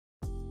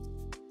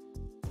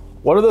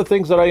One of the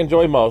things that I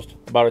enjoy most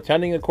about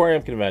attending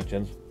aquarium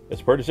conventions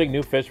is purchasing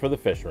new fish for the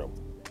fish room.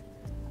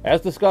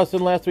 As discussed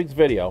in last week's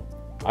video,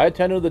 I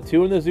attended the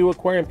Two in the Zoo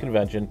Aquarium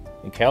Convention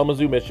in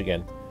Kalamazoo,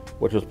 Michigan,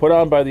 which was put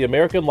on by the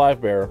American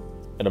Livebearer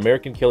and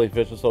American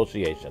Killifish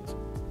Associations.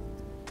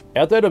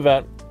 At that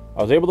event,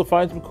 I was able to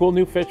find some cool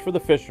new fish for the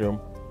fish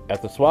room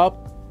at the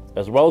swap,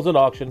 as well as an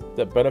auction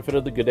that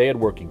benefited the G'day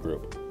working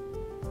group.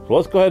 So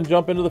let's go ahead and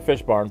jump into the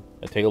fish barn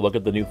and take a look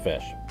at the new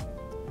fish.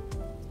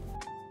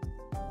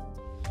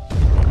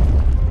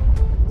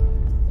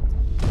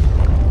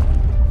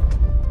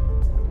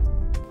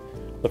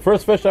 The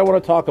first fish I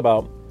want to talk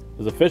about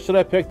is a fish that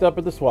I picked up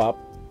at the swap,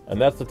 and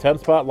that's the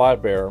 10-spot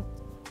livebearer,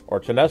 or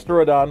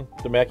Chenosterodon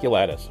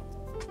demaculatus.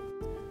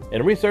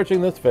 In researching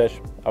this fish,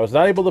 I was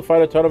not able to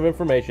find a ton of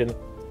information,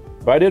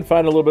 but I did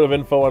find a little bit of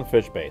info on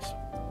FishBase.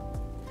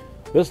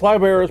 This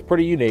livebearer is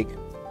pretty unique,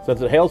 since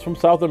it hails from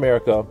South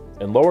America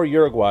in lower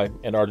Uruguay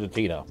and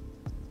Argentina.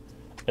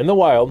 In the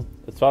wild,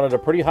 it's found at a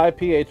pretty high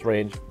pH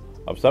range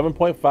of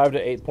 7.5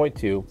 to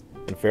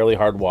 8.2 in fairly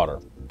hard water.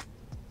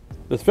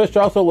 This fish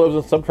also lives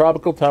in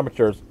subtropical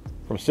temperatures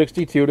from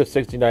 62 to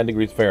 69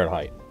 degrees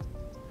Fahrenheit.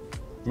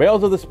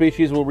 Males of the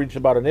species will reach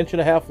about 1.5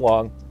 inches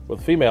long,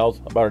 with females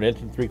about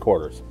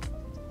 1.75 inches.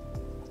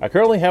 I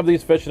currently have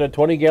these fish in a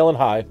 20-gallon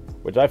high,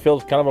 which I feel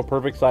is kind of a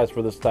perfect size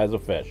for this size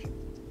of fish.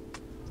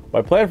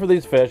 My plan for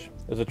these fish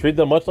is to treat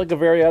them much like a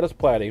Variatus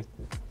platy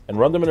and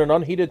run them in an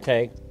unheated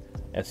tank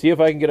and see if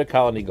I can get a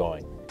colony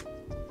going.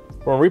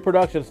 From a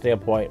reproduction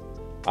standpoint,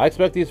 I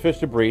expect these fish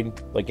to breed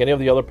like any of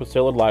the other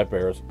Pasillid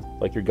livebearers,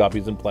 like your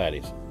guppies and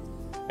platies.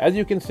 As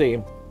you can see,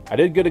 I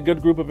did get a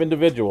good group of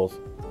individuals,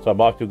 so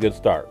I'm off to a good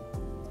start.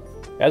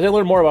 As I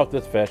learn more about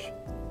this fish,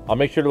 I'll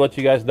make sure to let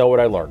you guys know what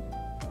I learned.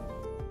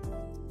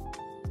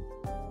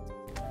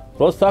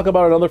 So let's talk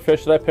about another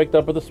fish that I picked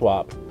up at the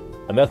swap,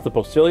 and that's the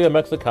Posilia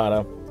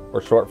mexicana,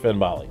 or short fin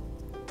molly.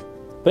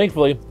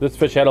 Thankfully, this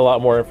fish had a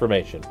lot more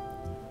information.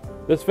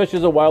 This fish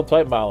is a wild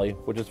type molly,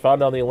 which is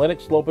found on the Atlantic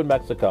slope in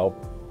Mexico,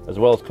 as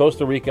well as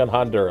Costa Rica and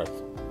Honduras,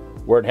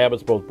 where it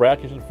inhabits both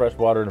brackish and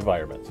freshwater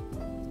environments.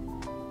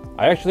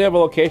 I actually have a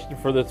location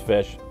for this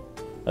fish,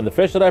 and the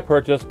fish that I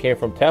purchased came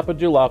from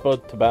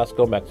Tapachulapa,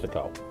 Tabasco,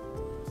 Mexico.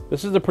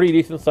 This is a pretty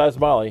decent sized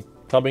molly,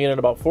 coming in at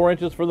about 4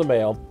 inches for the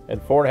male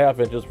and 4.5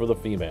 inches for the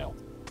female.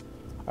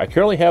 I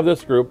currently have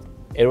this group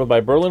in with my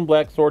Berlin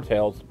black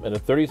swordtails in a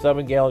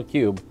 37-gallon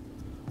cube,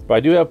 but I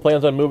do have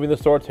plans on moving the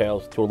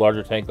swordtails to a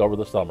larger tank over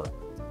the summer.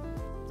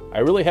 I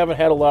really haven't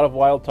had a lot of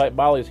wild type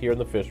mollies here in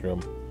the fish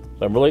room,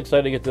 so I'm really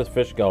excited to get this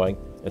fish going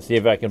and see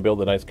if I can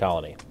build a nice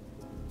colony.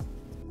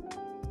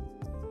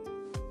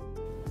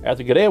 At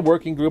the G'day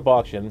working group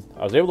auction,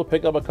 I was able to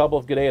pick up a couple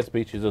of G'day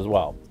species as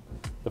well.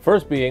 The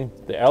first being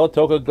the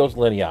Allotoca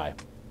goslinei.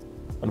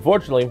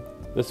 Unfortunately,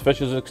 this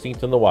fish is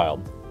extinct in the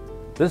wild.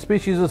 This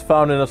species is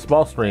found in a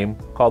small stream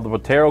called the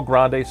Botero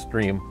Grande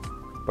stream,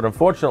 but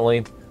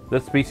unfortunately,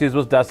 this species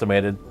was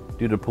decimated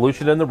due to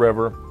pollution in the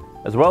river,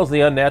 as well as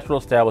the unnatural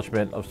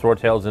establishment of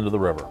swordtails into the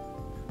river.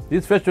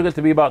 These fish will get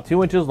to be about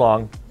 2 inches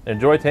long and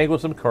enjoy a tank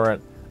with some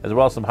current, as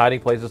well as some hiding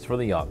places for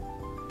the young.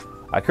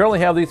 I currently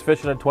have these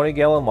fish in a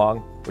 20-gallon long,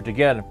 which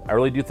again, I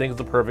really do think is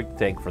the perfect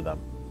tank for them.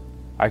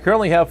 I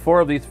currently have 4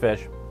 of these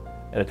fish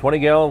in a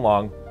 20-gallon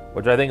long,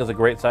 which I think is a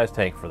great sized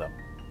tank for them.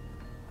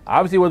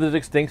 Obviously, with its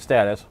extinct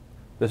status,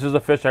 this is a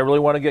fish I really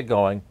want to get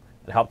going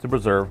and help to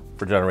preserve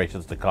for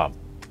generations to come.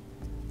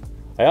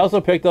 I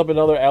also picked up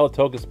another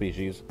Allotoca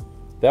species.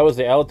 That was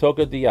the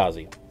Allotoca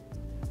diazi.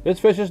 This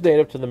fish is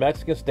native to the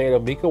Mexican state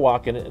of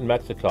Michoacan in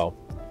Mexico,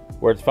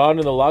 where it's found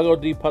in the Lago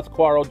de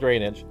Pátzcuaro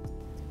drainage,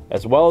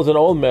 as well as an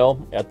old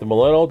mill at the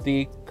Molino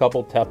de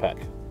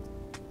Chapultepec.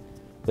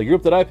 The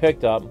group that I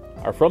picked up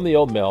are from the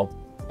old mill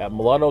at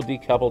Molino de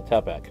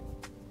Chapultepec.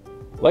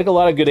 Like a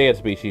lot of G'day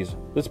species,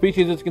 this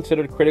species is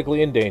considered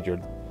critically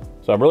endangered,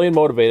 so I'm really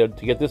motivated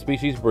to get this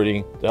species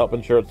breeding to help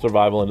ensure its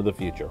survival into the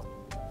future.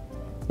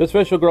 This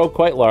fish will grow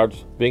quite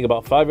large, being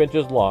about 5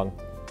 inches long,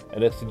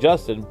 and it's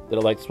suggested that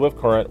it likes swift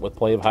current with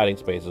plenty of hiding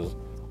spaces,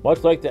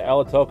 much like the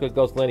Allotoca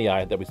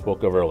goslinei that we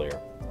spoke of earlier.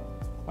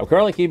 I'm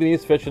currently keeping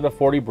these fish in a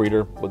 40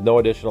 breeder with no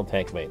additional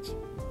tank mates.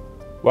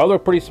 While they're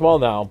pretty small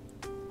now,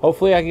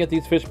 hopefully I can get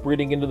these fish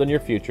breeding into the near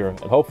future and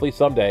hopefully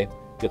someday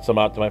get some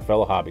out to my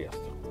fellow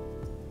hobbyists.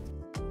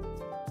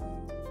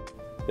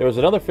 There was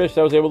another fish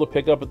that I was able to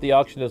pick up at the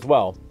auction as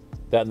well,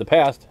 that in the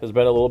past has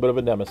been a little bit of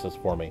a nemesis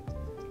for me,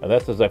 and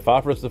that's the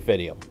Xiphophorous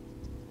xiphidium.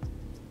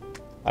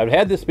 I've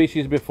had this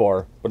species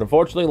before, but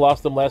unfortunately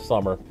lost them last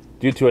summer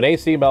due to an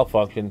AC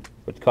malfunction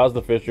which caused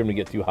the fish room to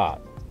get too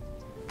hot.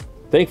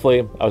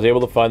 Thankfully, I was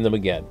able to find them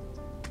again.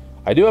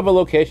 I do have a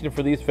location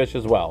for these fish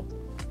as well,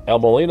 El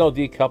Molino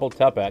de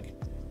Chapultepec,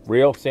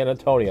 Rio San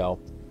Antonio,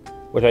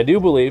 which I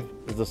do believe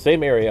is the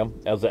same area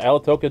as the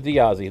Allotoca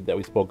diazi that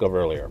we spoke of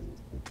earlier.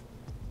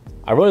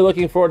 I'm really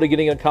looking forward to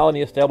getting a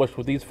colony established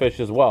with these fish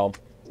as well,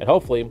 and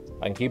hopefully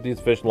I can keep these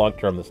fish long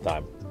term this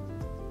time.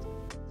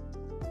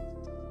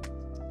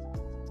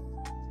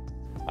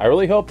 I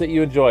really hope that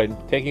you enjoyed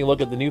taking a look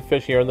at the new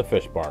fish here in the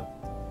fish barn.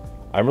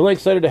 I'm really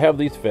excited to have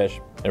these fish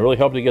and really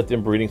hope to get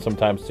them breeding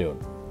sometime soon.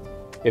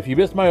 If you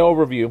missed my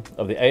overview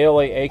of the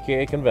ALA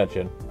AKA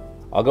convention,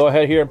 I'll go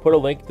ahead here and put a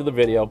link to the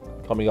video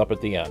coming up at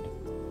the end.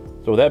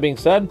 So with that being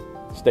said,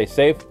 stay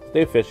safe,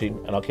 stay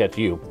fishing, and I'll catch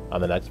you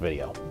on the next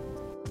video.